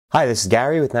Hi, this is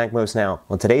Gary with MacMost Now.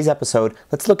 On today's episode,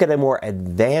 let's look at a more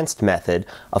advanced method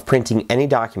of printing any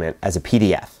document as a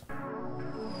PDF.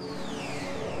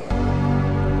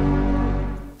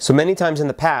 So many times in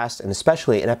the past, and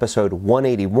especially in episode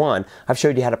 181, I've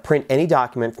showed you how to print any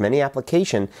document from any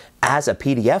application as a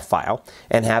PDF file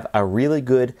and have a really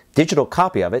good digital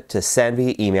copy of it to send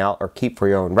via email or keep for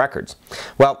your own records.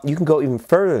 Well, you can go even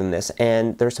further than this,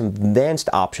 and there's some advanced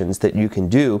options that you can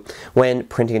do when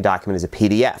printing a document as a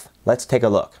PDF. Let's take a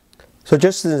look. So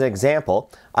just as an example,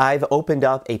 I've opened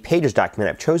up a Pages document.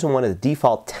 I've chosen one of the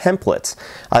default templates.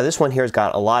 This one here has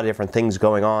got a lot of different things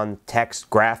going on, text,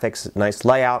 graphics, nice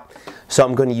layout. So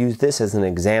I'm going to use this as an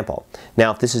example.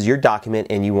 Now, if this is your document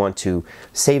and you want to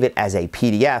save it as a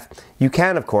PDF, you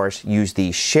can, of course, use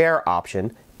the Share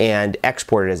option and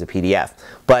export it as a PDF.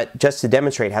 But just to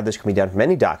demonstrate how this can be done from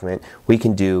any document, we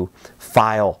can do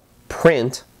File,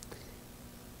 Print,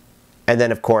 and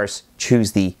then, of course,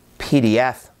 choose the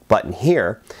PDF button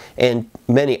here, and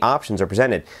many options are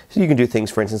presented. So you can do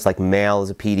things, for instance, like mail as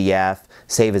a PDF,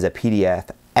 save as a PDF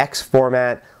X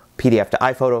format, PDF to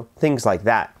iPhoto, things like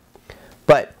that.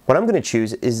 But what I'm going to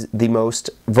choose is the most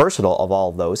versatile of all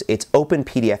of those. It's Open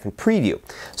PDF and Preview.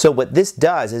 So what this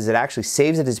does is it actually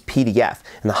saves it as a PDF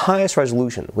in the highest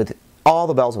resolution with all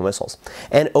the bells and whistles,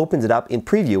 and opens it up in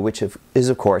Preview, which is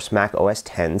of course Mac OS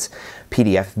X's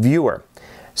PDF viewer.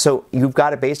 So you've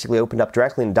got it basically opened up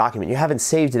directly in the document. You haven't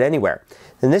saved it anywhere.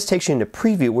 Then this takes you into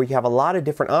Preview, where you have a lot of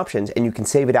different options and you can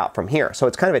save it out from here. So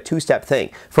it's kind of a two-step thing.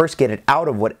 First, get it out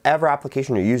of whatever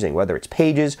application you're using, whether it's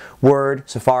Pages, Word,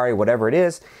 Safari, whatever it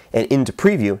is, and into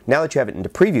Preview. Now that you have it into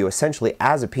Preview, essentially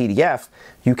as a PDF,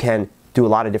 you can do a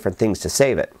lot of different things to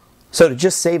save it. So to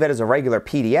just save it as a regular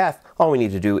PDF, all we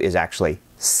need to do is actually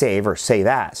save or save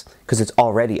as, because it's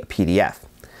already a PDF.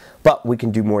 But we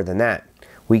can do more than that.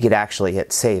 We could actually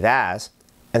hit Save As,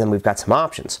 and then we've got some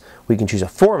options. We can choose a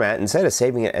format. Instead of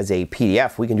saving it as a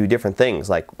PDF, we can do different things,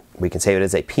 like we can save it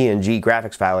as a PNG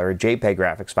graphics file or a JPEG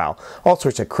graphics file, all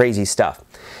sorts of crazy stuff.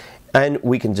 And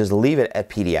we can just leave it at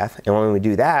PDF, and when we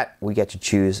do that, we get to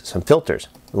choose some filters.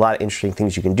 A lot of interesting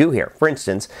things you can do here. For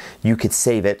instance, you could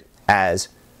save it as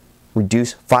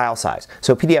reduce file size.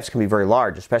 So PDFs can be very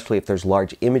large, especially if there's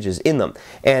large images in them.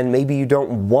 And maybe you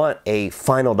don't want a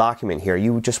final document here.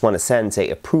 You just want to send, say,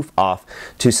 a proof off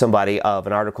to somebody of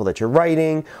an article that you're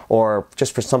writing, or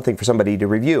just for something for somebody to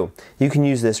review. You can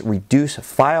use this reduce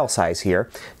file size here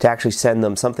to actually send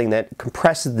them something that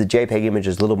compresses the JPEG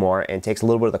images a little more and takes a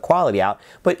little bit of the quality out,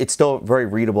 but it's still very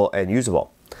readable and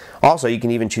usable. Also, you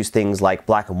can even choose things like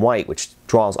black and white, which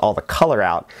draws all the color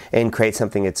out and creates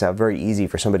something that's very easy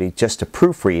for somebody just to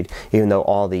proofread, even though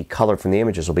all the color from the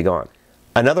images will be gone.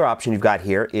 Another option you've got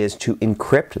here is to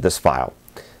encrypt this file.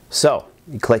 So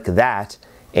you click that,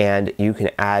 and you can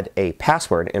add a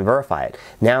password and verify it.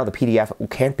 Now the PDF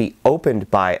can't be opened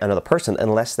by another person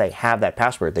unless they have that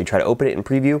password. They try to open it in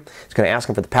Preview, it's going to ask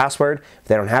them for the password. If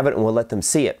they don't have it, we'll let them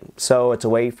see it. So it's a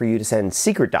way for you to send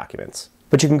secret documents.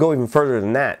 But you can go even further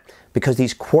than that, because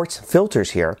these quartz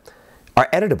filters here are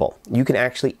editable. You can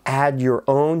actually add your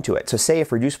own to it. So say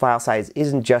if reduce file size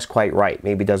isn't just quite right,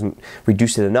 maybe it doesn't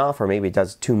reduce it enough, or maybe it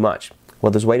does too much.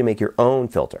 Well, there's a way to make your own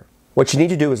filter. What you need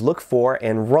to do is look for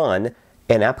and run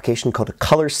an application called a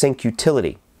Color Sync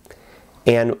utility.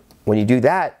 And when you do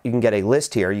that, you can get a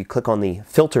list here. You click on the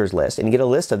filters list, and you get a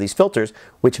list of these filters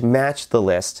which match the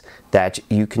list that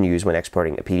you can use when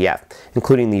exporting a PDF,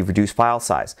 including the reduce file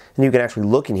size. And you can actually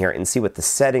look in here and see what the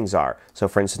settings are. So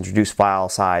for instance, reduce file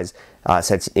size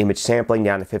sets image sampling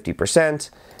down to 50%,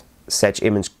 sets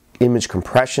image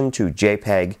compression to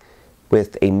JPEG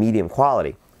with a medium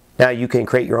quality. Now you can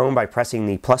create your own by pressing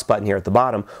the plus button here at the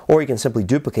bottom, or you can simply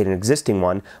duplicate an existing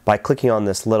one by clicking on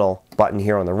this little button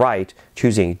here on the right,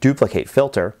 choosing Duplicate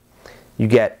Filter. You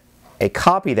get a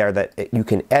copy there that you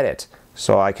can edit.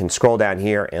 So I can scroll down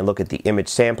here and look at the image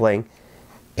sampling,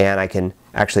 and I can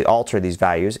actually alter these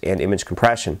values and image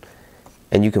compression.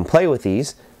 And you can play with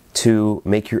these to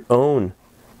make your own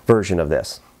version of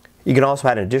this. You can also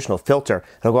add an additional filter.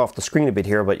 It'll go off the screen a bit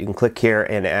here, but you can click here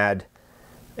and add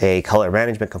a color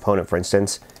management component, for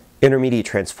instance. Intermediate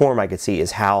transform, I could see,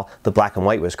 is how the black and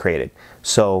white was created.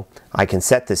 So I can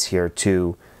set this here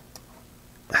to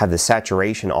have the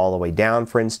saturation all the way down,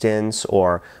 for instance,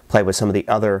 or play with some of the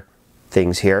other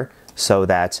things here so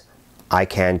that I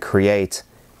can create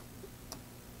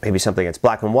maybe something that's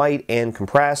black and white and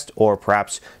compressed, or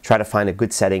perhaps try to find a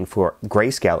good setting for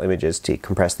grayscale images to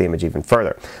compress the image even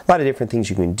further. A lot of different things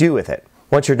you can do with it.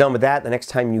 Once you're done with that, the next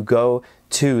time you go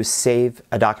to save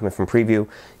a document from Preview,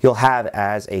 you'll have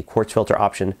as a quartz filter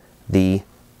option the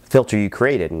filter you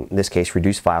created, in this case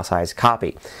reduce file size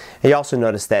copy. And you also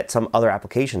notice that some other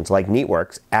applications like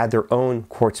Neatworks add their own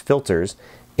Quartz filters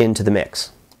into the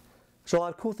mix. So a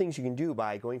lot of cool things you can do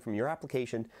by going from your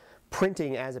application,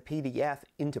 printing as a PDF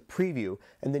into Preview,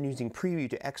 and then using Preview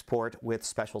to export with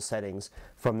special settings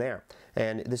from there.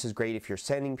 And this is great if you're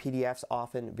sending PDFs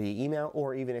often via email,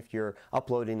 or even if you're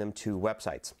uploading them to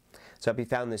websites. So I hope you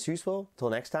found this useful. Till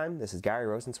next time, this is Gary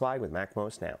Rosenzweig with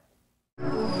MacMost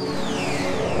Now.